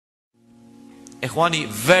Ikhwani,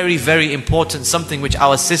 very, very important, something which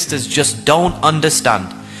our sisters just don't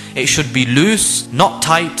understand. It should be loose, not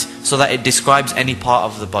tight, so that it describes any part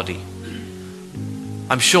of the body.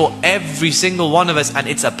 I'm sure every single one of us, and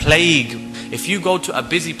it's a plague. If you go to a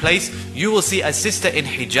busy place, you will see a sister in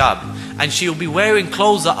hijab, and she will be wearing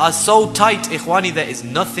clothes that are so tight, Ikhwani, there is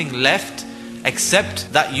nothing left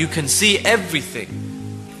except that you can see everything.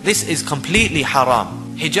 This is completely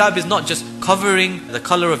haram. Hijab is not just covering the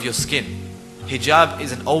color of your skin. Hijab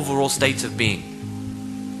is an overall state of being.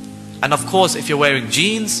 And of course, if you're wearing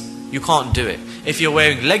jeans, you can't do it. If you're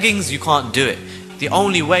wearing leggings, you can't do it. The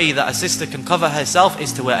only way that a sister can cover herself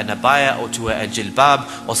is to wear an abaya or to wear a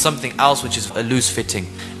jilbab or something else which is a loose fitting.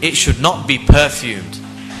 It should not be perfumed.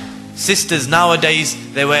 Sisters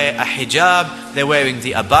nowadays, they wear a hijab, they're wearing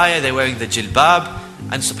the abaya, they're wearing the jilbab,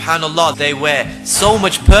 and subhanallah, they wear so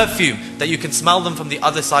much perfume that you can smell them from the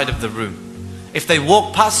other side of the room. If they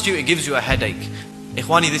walk past you, it gives you a headache.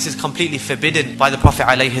 Ikhwani, this is completely forbidden by the Prophet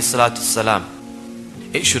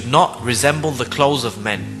ﷺ. It should not resemble the clothes of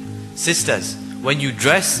men. Sisters, when you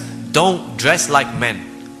dress, don't dress like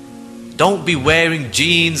men. Don't be wearing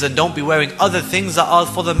jeans and don't be wearing other things that are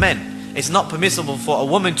for the men. It's not permissible for a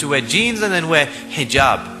woman to wear jeans and then wear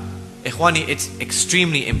hijab. Ikhwani, it's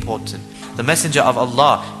extremely important. The Messenger of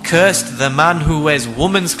Allah cursed the man who wears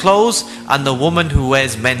woman's clothes and the woman who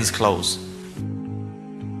wears men's clothes.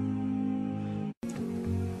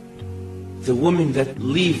 The women that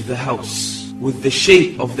leave the house with the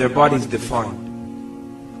shape of their bodies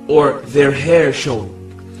defined, or their hair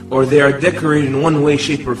shown, or they are decorated in one way,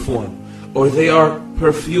 shape or form, or they are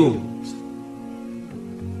perfumed.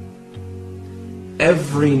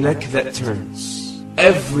 Every neck that turns,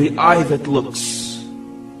 every eye that looks,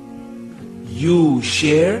 you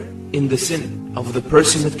share in the sin of the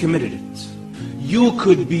person that committed it. You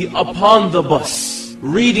could be upon the bus,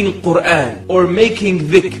 reading Qur'an or making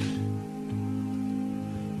dhikr,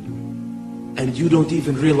 and you don't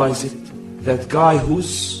even realize it. That guy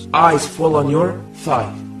whose eyes fall on your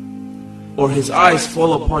thigh, or his eyes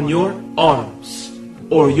fall upon your arms,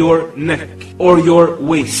 or your neck, or your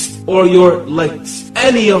waist, or your legs,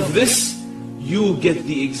 any of this, you get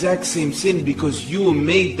the exact same sin because you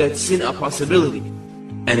made that sin a possibility.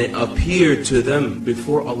 And it appeared to them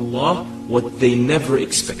before Allah what they never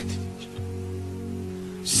expected.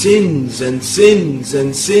 Sins and sins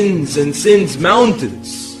and sins and sins,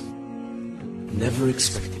 mountains. Never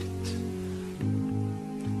expected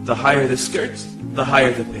it. The higher the skirt, the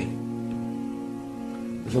higher the pay.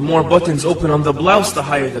 The more buttons open on the blouse, the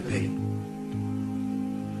higher the pay.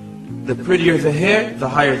 The prettier the hair, the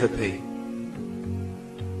higher the pay.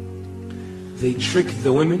 They trick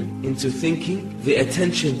the women into thinking the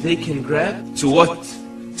attention they can grab to what?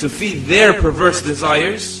 To feed their perverse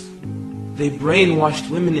desires. They brainwashed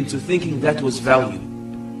women into thinking that was value.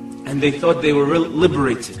 And they thought they were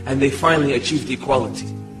liberated, and they finally achieved equality.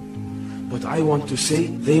 But I want to say,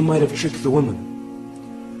 they might have tricked the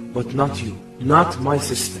women, but not you, not my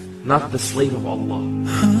sister, not the slave of Allah.